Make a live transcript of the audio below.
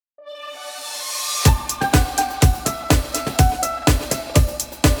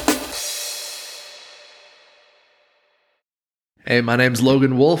Hey, my name's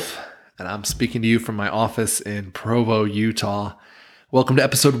Logan Wolf, and I'm speaking to you from my office in Provo, Utah. Welcome to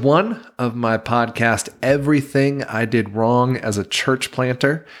episode 1 of my podcast, Everything I Did Wrong as a Church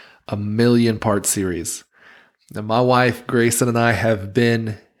Planter, a million-part series. Now, my wife, Grayson, and I have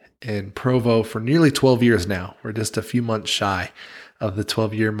been in Provo for nearly 12 years now. We're just a few months shy of the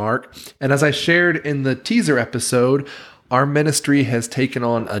 12-year mark. And as I shared in the teaser episode, our ministry has taken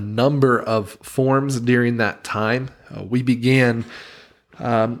on a number of forms during that time. We began,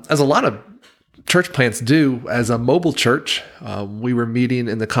 as a lot of church plants do, as a mobile church. We were meeting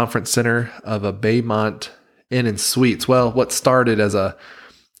in the conference center of a Baymont Inn and Suites. Well, what started as a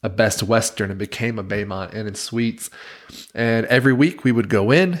Best Western and became a Baymont Inn and Suites. And every week we would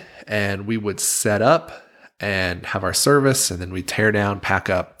go in and we would set up and have our service, and then we tear down, pack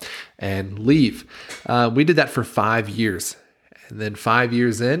up, and leave. We did that for 5 years. And then 5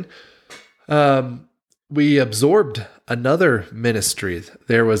 years in, we absorbed another ministry.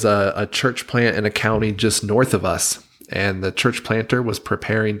 There was a church plant in a county just north of us, and the church planter was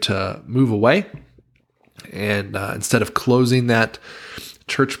preparing to move away. And instead of closing that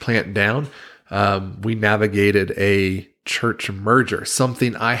church plant down, we navigated a church merger,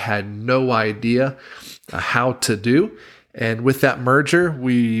 something I had no idea how to do. And with that merger,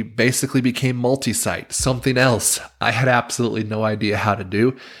 we basically became multi-site, something else I had absolutely no idea how to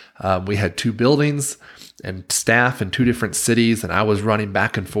do. We had 2 buildings and staff in 2 different cities, and I was running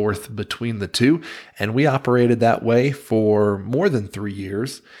back and forth between the 2. And we operated that way for more than 3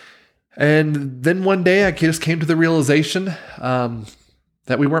 years. And then one day I just came to the realization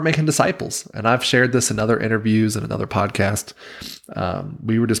that we weren't making disciples. And I've shared this in other interviews and another podcast.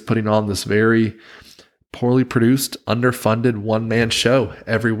 We were just putting on this very poorly produced, underfunded one-man show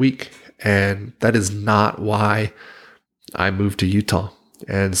every week. And that is not why I moved to Utah.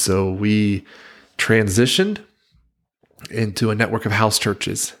 And so we transitioned into a network of house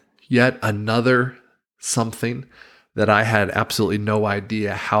churches, yet another something that I had absolutely no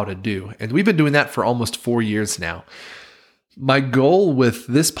idea how to do. And we've been doing that for almost 4 years now. My goal with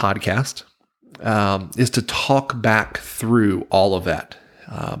this podcast is to talk back through all of that,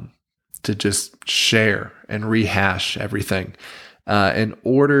 to just share and rehash everything in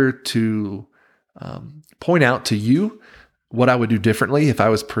order to point out to you what I would do differently if I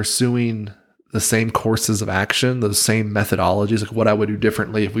was pursuing the same courses of action, those same methodologies, like what I would do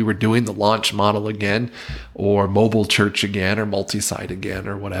differently if we were doing the launch model again, or mobile church again, or multi-site again,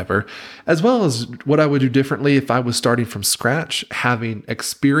 or whatever, as well as what I would do differently if I was starting from scratch, having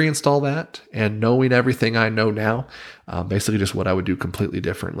experienced all that and knowing everything I know now, basically just what I would do completely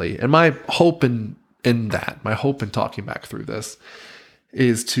differently. And my hope in talking back through this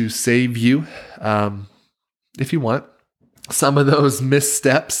is to save you, if you want, some of those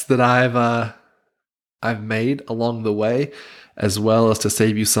missteps that I've made along the way, as well as to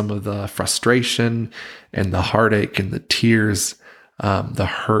save you some of the frustration and the heartache and the tears, the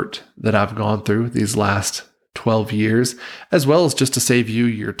hurt that I've gone through these last 12 years, as well as just to save you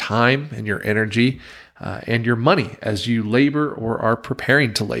your time and your energy and your money as you labor or are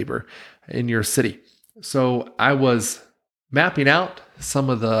preparing to labor in your city. So I was mapping out some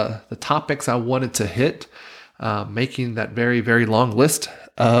of the topics I wanted to hit, making that very, very long list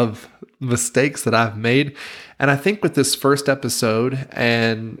of mistakes that I've made. And I think with this first episode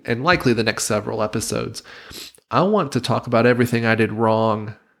and likely the next several episodes, I want to talk about everything I did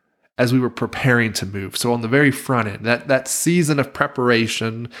wrong as we were preparing to move. So on the very front end, that season of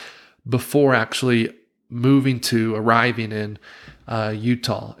preparation before actually arriving in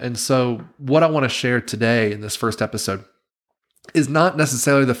Utah. And so what I want to share today in this first episode is not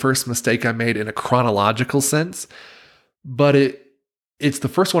necessarily the first mistake I made in a chronological sense, but it's the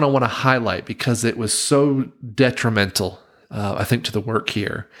first one I want to highlight because it was so detrimental, I think, to the work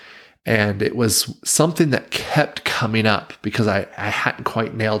here. And it was something that kept coming up because I hadn't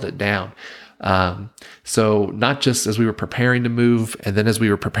quite nailed it down. So not just as we were preparing to move, and then as we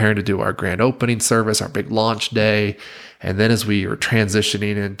were preparing to do our grand opening service, our big launch day, and then as we were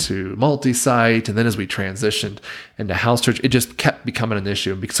transitioning into multi-site, and then as we transitioned into house church, it just kept becoming an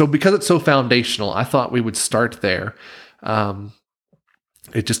issue. So because it's so foundational, I thought we would start there.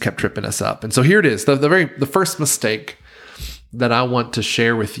 It just kept tripping us up. And so here it is. The first mistake that I want to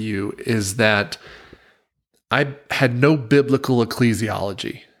share with you is that I had no biblical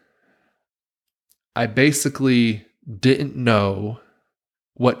ecclesiology. I basically didn't know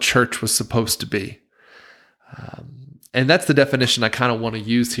what church was supposed to be. And that's the definition I kind of want to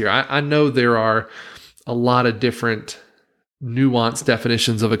use here. I know there are a lot of different nuanced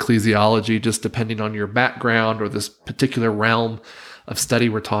definitions of ecclesiology, just depending on your background or this particular realm of study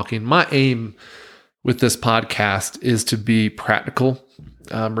we're talking. My aim with this podcast is to be practical,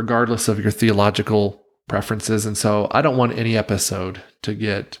 regardless of your theological preferences. And so I don't want any episode to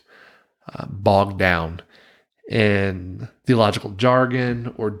get bogged down in theological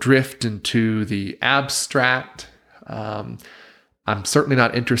jargon or drift into the abstract. I'm certainly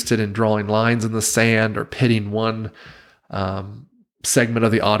not interested in drawing lines in the sand or pitting one segment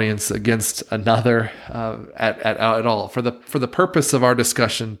of the audience against another at all. For the purpose of our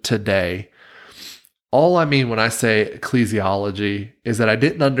discussion today, all I mean when I say ecclesiology is that I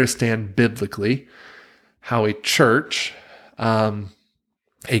didn't understand biblically how a church,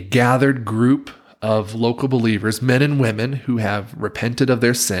 a gathered group of local believers, men and women who have repented of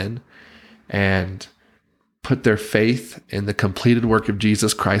their sin and put their faith in the completed work of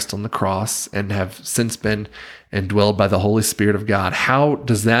Jesus Christ on the cross and have since been indwelled by the Holy Spirit of God. How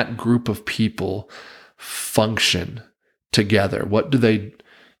does that group of people function together? What do they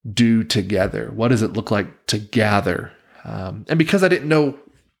do together? What does it look like to gather? And because I didn't know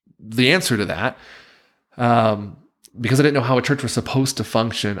the answer to that, because I didn't know how a church was supposed to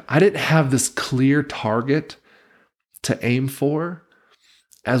function, I didn't have this clear target to aim for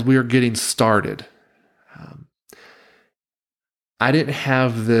as we were getting started. I didn't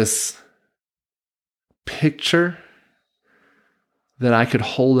have this picture that I could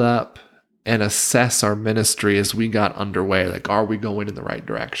hold up and assess our ministry as we got underway. Like, are we going in the right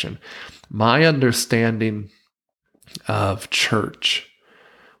direction? My understanding of church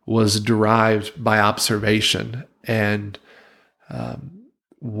was derived by observation, and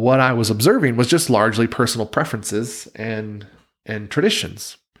what I was observing was just largely personal preferences and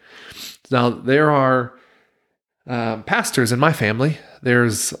traditions. Now, there are pastors in my family.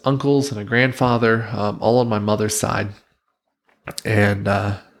 There's uncles and a grandfather, all on my mother's side. And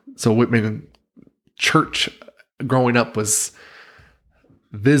so, I mean, church growing up was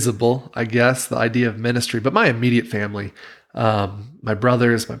visible, I guess, the idea of ministry. But my immediate family, my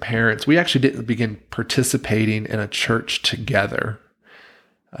brothers, my parents, we actually didn't begin participating in a church together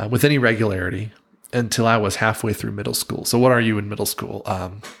with any regularity until I was halfway through middle school. So what are you in middle school?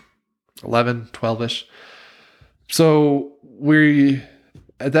 11, 12-ish. So we,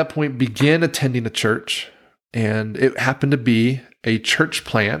 at that point, began attending a church, and it happened to be a church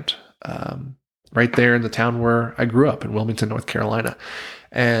plant right there in the town where I grew up in Wilmington, North Carolina.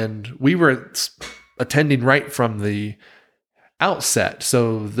 And we were attending right from the outset.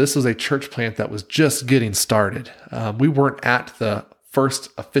 So this was a church plant that was just getting started. We weren't at the first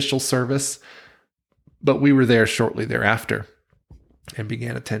official service, but we were there shortly thereafter and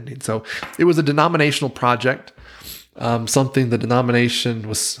began attending. So it was a denominational project, something the denomination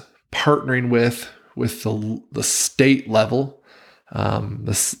was partnering with the state level,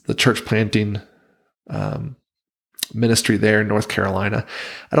 the church planting ministry there in North Carolina.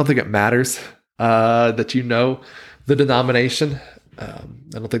 I don't think it matters that you know the denomination. I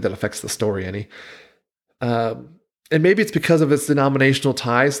don't think that affects the story any. And maybe it's because of its denominational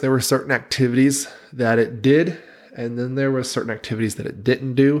ties. There were certain activities that it did, and then there were certain activities that it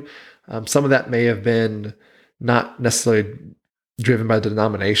didn't do. Some of that may have been not necessarily driven by the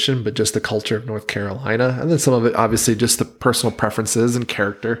denomination, but just the culture of North Carolina. And then some of it, obviously, just the personal preferences and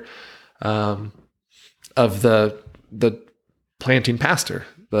character of the planting pastor,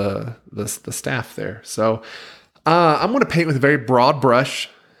 the staff there. So I'm going to paint with a very broad brush.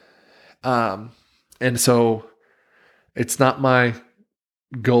 And so it's not my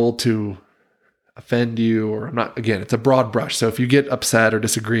goal to offend you, or I'm not, again, it's a broad brush. So if you get upset or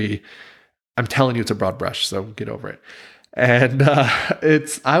disagree, I'm telling you it's a broad brush, so get over it. And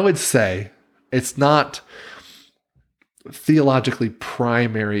I would say it's not theologically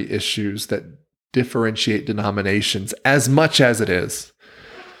primary issues that differentiate denominations as much as it is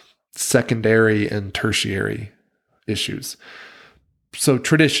secondary and tertiary issues. So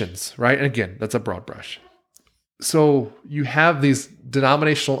traditions, right? And again, that's a broad brush. So you have these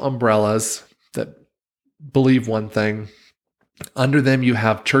denominational umbrellas that believe one thing. Under them, you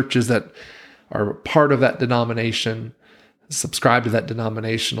have churches that are part of that denomination, subscribe to that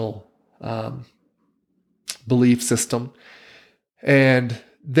denominational belief system. And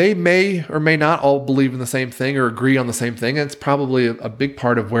they may or may not all believe in the same thing or agree on the same thing. And it's probably a big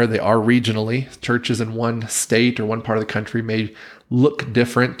part of where they are regionally. Churches in one state or one part of the country may look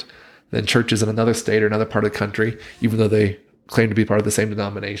different than churches in another state or another part of the country, even though they claim to be part of the same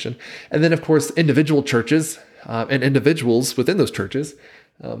denomination. And then, of course, individual churches and individuals within those churches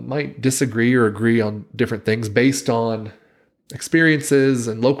might disagree or agree on different things based on experiences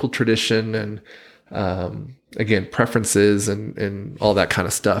and local tradition and again, preferences and all that kind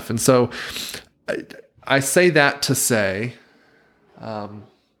of stuff. And so I say that to say,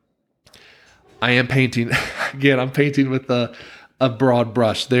 I am painting, again, I'm painting with a broad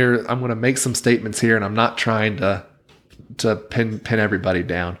brush. I'm going to make some statements here, and I'm not trying to pin everybody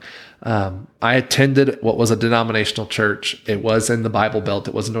down. I attended what was a denominational church. It was in the Bible Belt.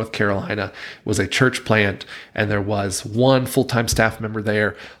 It was in North Carolina. It was a church plant, and there was one full-time staff member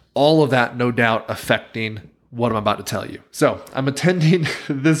there. All of that, no doubt, affecting what I'm about to tell you. So I'm attending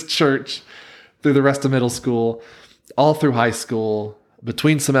this church through the rest of middle school, all through high school,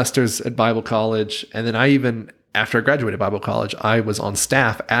 between semesters at Bible college. And then after I graduated Bible college, I was on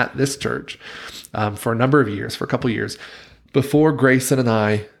staff at this church for a number of years, for a couple of years, before Grayson and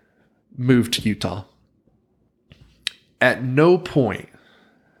I moved to Utah. At no point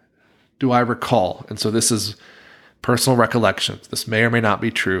do I recall, and so this is personal recollections, this may or may not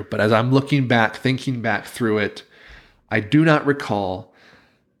be true, but as I'm looking back, thinking back through it, I do not recall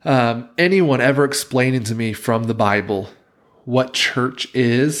anyone ever explaining to me from the Bible what church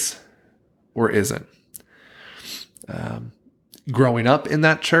is or isn't. Growing up in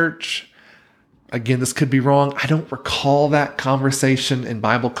that church, again, this could be wrong. I don't recall that conversation in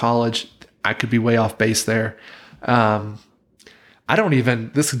Bible college. I could be way off base there. This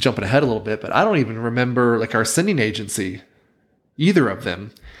is jumping ahead a little bit, but I don't even remember like our sending agency, either of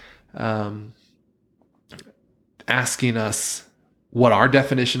them, asking us what our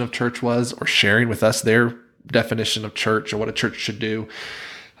definition of church was or sharing with us their definition of church or what a church should do,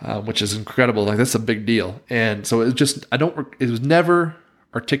 which is incredible. Like, that's a big deal. And so it was never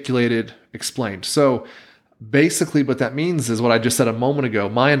articulated, explained. So basically what that means is what I just said a moment ago.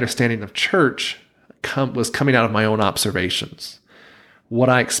 My understanding of church was coming out of my own observations. What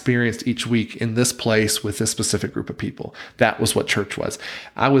I experienced each week in this place with this specific group of people. That was what church was.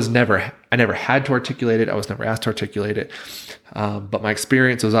 I never had to articulate it. I was never asked to articulate it. But my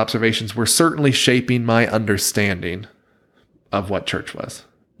experience, those observations were certainly shaping my understanding of what church was.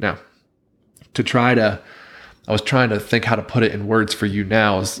 Now, I was trying to think how to put it in words for you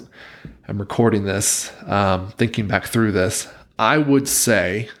now as I'm recording this, thinking back through this. I would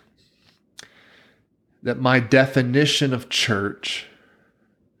say that my definition of church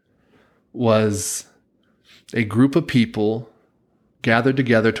was a group of people gathered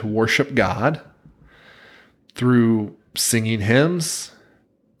together to worship God through singing hymns,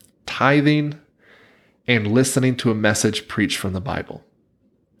 tithing, and listening to a message preached from the Bible.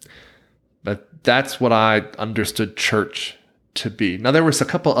 But that's what I understood church to be. Now, there was a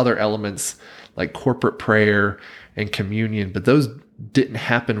couple other elements like corporate prayer and communion, but those didn't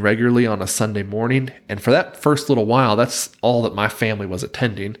happen regularly on a Sunday morning. And for that first little while, that's all that my family was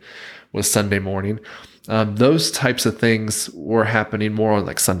attending, was Sunday morning. Those types of things were happening more on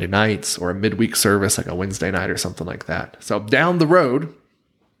like Sunday nights or a midweek service, like a Wednesday night or something like that. So down the road,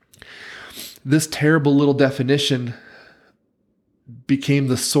 this terrible little definition became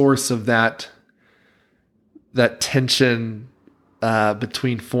the source of that tension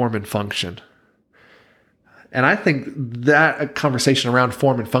between form and function. And I think that conversation around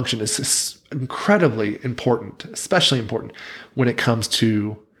form and function is incredibly important, especially important when it comes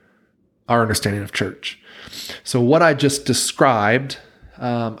to our understanding of church. So what I just described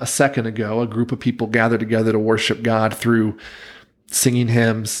a second ago, a group of people gathered together to worship God through singing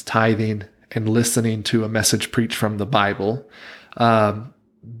hymns, tithing, and listening to a message preached from the Bible.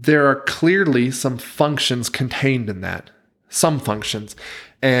 There are clearly some functions contained in that, some functions.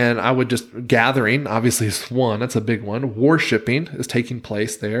 And I would gathering, obviously, is one. That's a big one. Worshiping is taking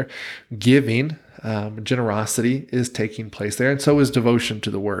place there. Giving, generosity is taking place there. And so is devotion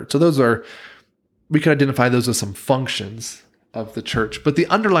to the word. So we could identify those as some functions of the church. But the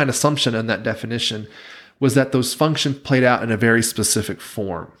underlying assumption in that definition was that those functions played out in a very specific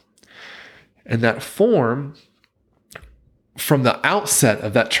form. And that form, from the outset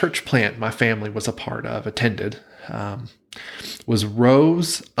of that church plant my family was a part of, attended, was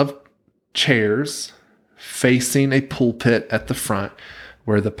rows of chairs facing a pulpit at the front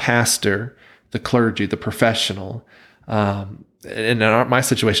where the pastor, the clergy, the professional, and in my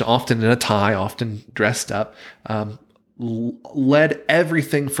situation, often in a tie, often dressed up, led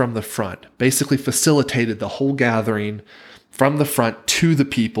everything from the front, basically facilitated the whole gathering from the front to the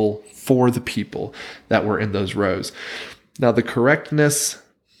people, for the people that were in those rows. Now, the correctness,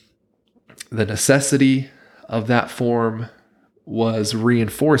 the necessity of that form was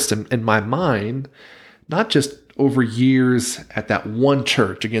reinforced in my mind, not just over years at that one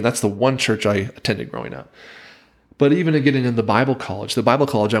church. Again, that's the one church I attended growing up. But even getting in the Bible college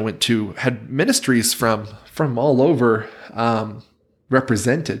I went to had ministries from all over,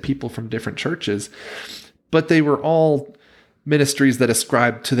 represented people from different churches, but they were all ministries that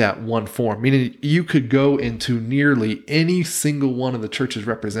ascribe to that one form, meaning you could go into nearly any single one of the churches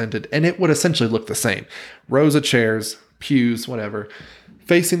represented, and it would essentially look the same. Rows of chairs, pews, whatever,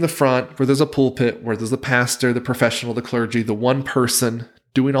 facing the front where there's a pulpit, where there's the pastor, the professional, the clergy, the one person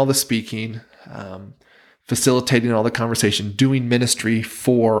doing all the speaking, facilitating all the conversation, doing ministry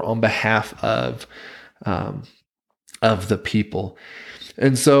on behalf of the people.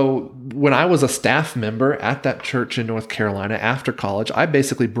 And so when I was a staff member at that church in North Carolina after college, I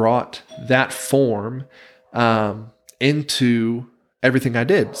basically brought that form into everything I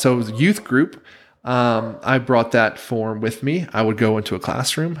did. So it was a youth group. I brought that form with me. I would go into a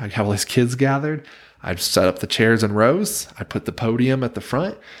classroom. I'd have all these kids gathered. I'd set up the chairs and rows. I'd put the podium at the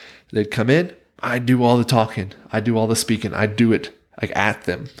front. They'd come in. I'd do all the talking. I'd do all the speaking. I'd do it like at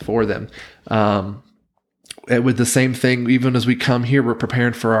them, for them. With the same thing, even as we come here, we're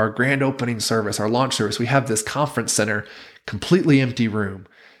preparing for our grand opening service, our launch service. We have this conference center, completely empty room.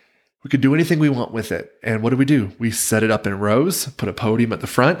 We could do anything we want with it. And what do? We set it up in rows, put a podium at the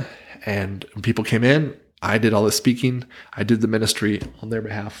front, and when people came in, I did all the speaking. I did the ministry on their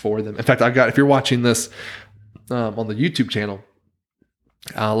behalf for them. In fact, if you're watching this on the YouTube channel,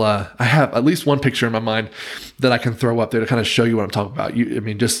 I have at least one picture in my mind that I can throw up there to kind of show you what I'm talking about.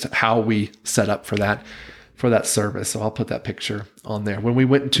 Just how we set up for that service. So I'll put that picture on there. When we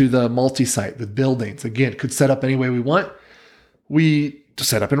went into the multi-site, the buildings, again, could set up any way we want. We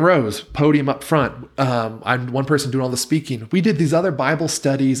set up in rows, podium up front. I'm one person doing all the speaking. We did these other Bible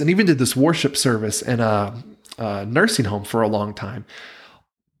studies and even did this worship service in a nursing home for a long time.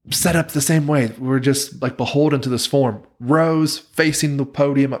 Set up the same way. We're just like beholden to this form. Rows facing the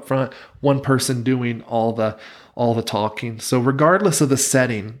podium up front, one person doing all the talking. So regardless of the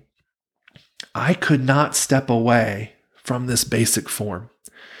setting, I could not step away from this basic form.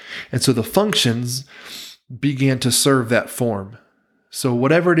 And so the functions began to serve that form. So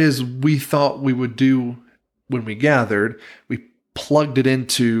whatever it is we thought we would do when we gathered, we plugged it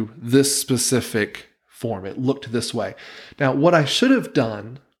into this specific form. It looked this way. Now, what I should have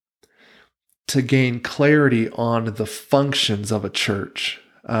done to gain clarity on the functions of a church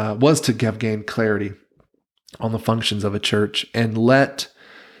was to gain clarity on the functions of a church and let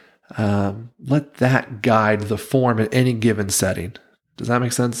that guide the form in any given setting. Does that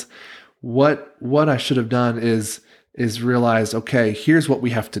make sense? What I should have done is realize, okay, here's what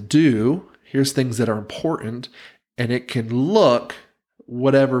we have to do. Here's things that are important, and it can look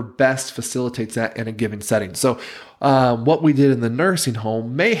whatever best facilitates that in a given setting. So what we did in the nursing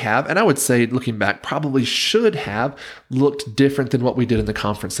home may have, and I would say looking back, probably should have looked different than what we did in the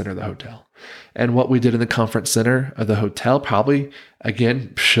conference center of the hotel. And what we did in the conference center of the hotel probably,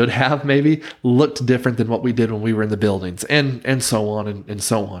 again, should have maybe looked different than what we did when we were in the buildings, and so on and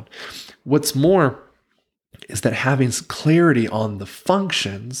so on. What's more is that having clarity on the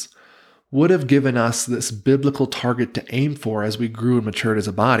functions would have given us this biblical target to aim for as we grew and matured as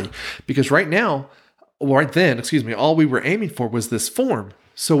a body. Because right then, all we were aiming for was this form.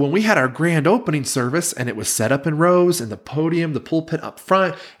 So when we had our grand opening service and it was set up in rows and the podium, the pulpit up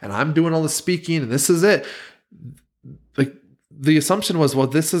front, and I'm doing all the speaking and this is it, like the assumption was, well,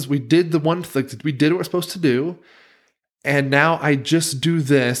 we did what we're supposed to do. And now I just do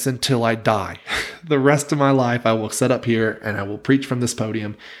this until I die. The rest of my life, I will sit up here and I will preach from this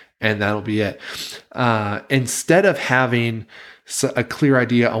podium, and that'll be it. Instead of having a clear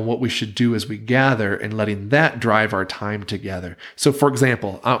idea on what we should do as we gather and letting that drive our time together. So for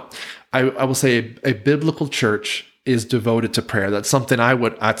example, I will say a biblical church is devoted to prayer. That's something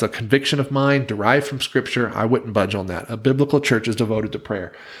that's a conviction of mine derived from scripture. I wouldn't budge on that. A biblical church is devoted to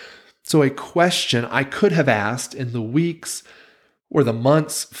prayer. So a question I could have asked in the weeks or the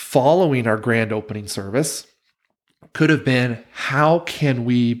months following our grand opening service could have been, how can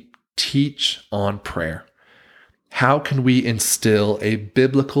we teach on prayer? How can we instill a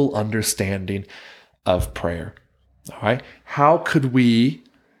biblical understanding of prayer? All right. How could we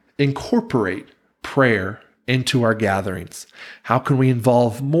incorporate prayer into our gatherings? How can we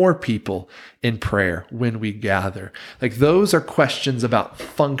involve more people in prayer when we gather? Like, those are questions about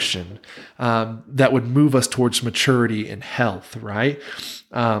function that would move us towards maturity and health, right?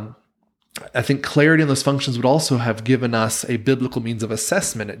 I think clarity on those functions would also have given us a biblical means of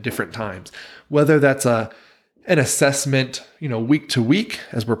assessment at different times, whether that's an assessment, week to week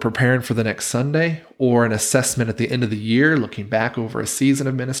as we're preparing for the next Sunday, or an assessment at the end of the year, looking back over a season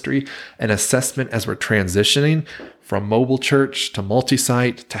of ministry, an assessment as we're transitioning from mobile church to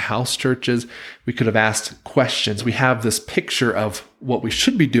multi-site to house churches. We could have asked questions. We have this picture of what we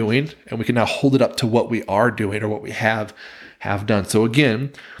should be doing, and we can now hold it up to what we are doing or what we have done. So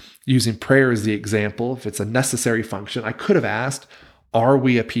again, using prayer as the example, if it's a necessary function, I could have asked, are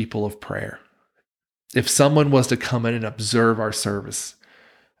we a people of prayer? If someone was to come in and observe our service,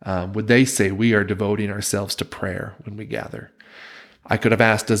 would they say we are devoting ourselves to prayer when we gather? I could have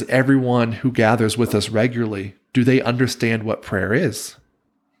asked, does everyone who gathers with us regularly, do they understand what prayer is?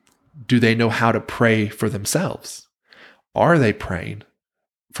 Do they know how to pray for themselves? Are they praying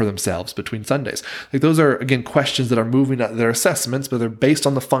for themselves between Sundays? Like, those are, again, questions that are moving, they're assessments, but they're based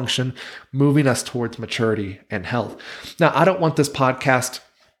on the function, moving us towards maturity and health. Now, I don't want this podcast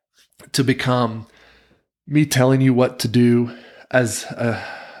to become me telling you what to do as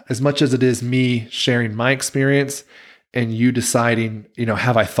much as it is me sharing my experience and you deciding,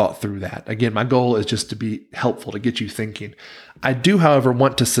 have I thought through that? Again, my goal is just to be helpful, to get you thinking. I do, however,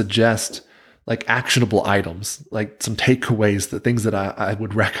 want to suggest like actionable items, like some takeaways, the things that I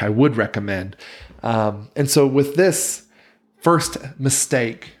would recommend. And so with this first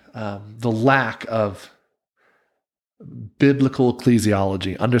mistake, the lack of biblical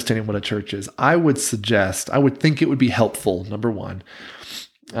ecclesiology, understanding what a church is, I would think it would be helpful, number one,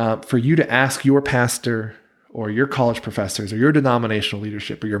 for you to ask your pastor or your college professors or your denominational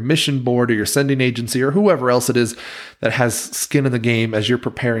leadership or your mission board or your sending agency or whoever else it is that has skin in the game as you're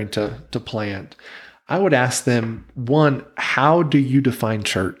preparing to plant. I would ask them, one, how do you define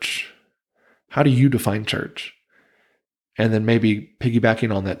church? How do you define church? And then maybe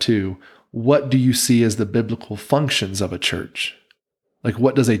piggybacking on that too, what do you see as the biblical functions of a church? Like,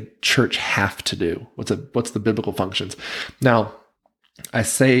 what does a church have to do? What's the biblical functions? Now, I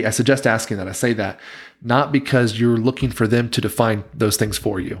suggest asking that. I say that not because you're looking for them to define those things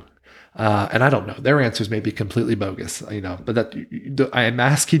for you. And I don't know, their answers may be completely bogus, but that I am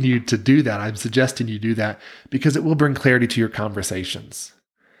asking you to do that. I'm suggesting you do that because it will bring clarity to your conversations.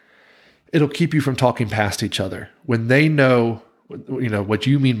 It'll keep you from talking past each other. When they know, what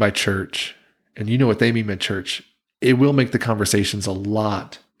you mean by church and you know what they mean by church, it will make the conversations a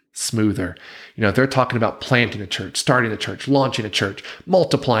lot smoother. If they're talking about planting a church, starting a church, launching a church,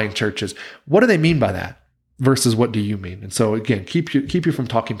 multiplying churches, what do they mean by that versus what do you mean? And so again, keep you from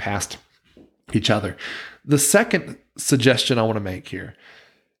talking past each other. The second suggestion I want to make here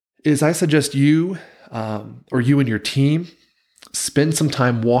is I suggest you or you and your team spend some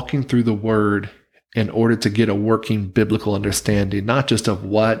time walking through the Word in order to get a working biblical understanding, not just of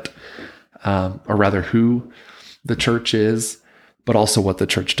what, or rather who the church is, but also what the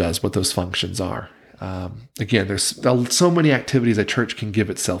church does, what those functions are. Again, there's so many activities a church can give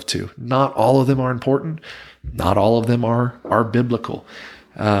itself to. Not all of them are important. Not all of them are biblical.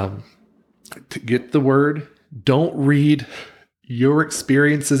 To get the Word, don't read your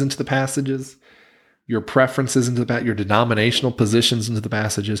experiences into the passages, your preferences into your denominational positions into the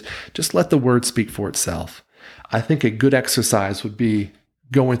passages. Just let the Word speak for itself. I think a good exercise would be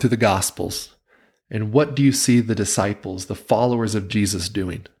going through the Gospels. And what do you see the disciples, the followers of Jesus,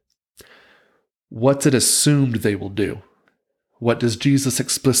 doing? What's it assumed they will do? What does Jesus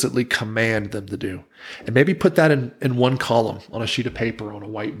explicitly command them to do? And maybe put that in one column on a sheet of paper, on a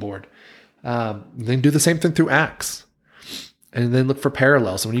whiteboard. Then do the same thing through Acts. And then look for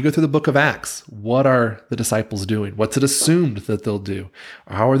parallels. So when you go through the book of Acts, what are the disciples doing? What's it assumed that they'll do?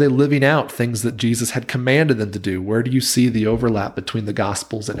 How are they living out things that Jesus had commanded them to do? Where do you see the overlap between the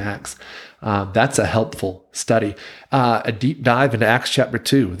Gospels and Acts? That's a helpful study. A deep dive into Acts chapter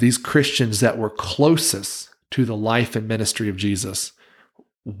 2. These Christians that were closest to the life and ministry of Jesus,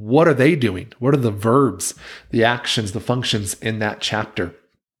 what are they doing? What are the verbs, the actions, the functions in that chapter?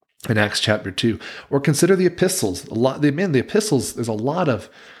 In Acts chapter 2, or consider the epistles. The epistles, there's a lot of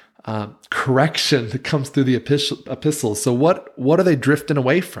correction that comes through the epistles. So what are they drifting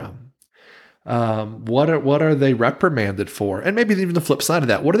away from? What are they reprimanded for? And maybe even the flip side of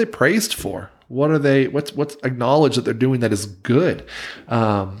that, what are they praised for? What's acknowledged that they're doing that is good?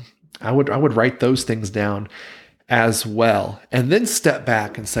 I would write those things down as well, and then step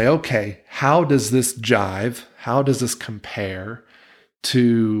back and say, okay, how does this jive? How does this compare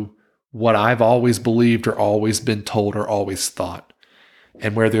to what I've always believed or always been told or always thought?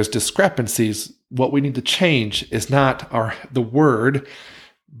 And where there's discrepancies, what we need to change is not the word,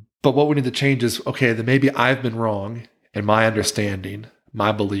 but what we need to change is, okay, then maybe I've been wrong in my understanding,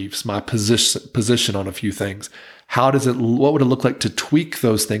 my beliefs, my position on a few things. What would it look like to tweak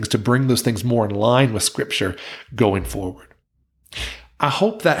those things, to bring those things more in line with Scripture going forward? I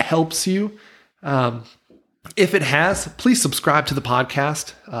hope that helps you. If it has, please subscribe to the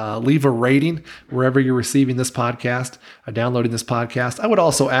podcast. Leave a rating wherever you're receiving this podcast or downloading this podcast. I would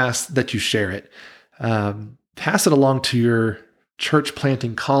also ask that you share it. Pass it along to your church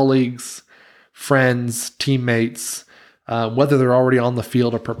planting colleagues, friends, teammates, whether they're already on the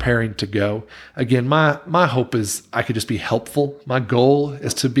field or preparing to go. Again, my hope is I could just be helpful. My goal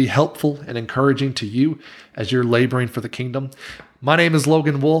is to be helpful and encouraging to you as you're laboring for the kingdom. My name is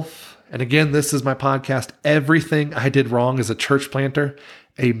Logan Wolf. And again, this is my podcast, Everything I Did Wrong as a Church Planter,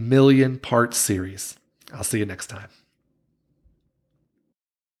 a 1,000,000-part series. I'll see you next time.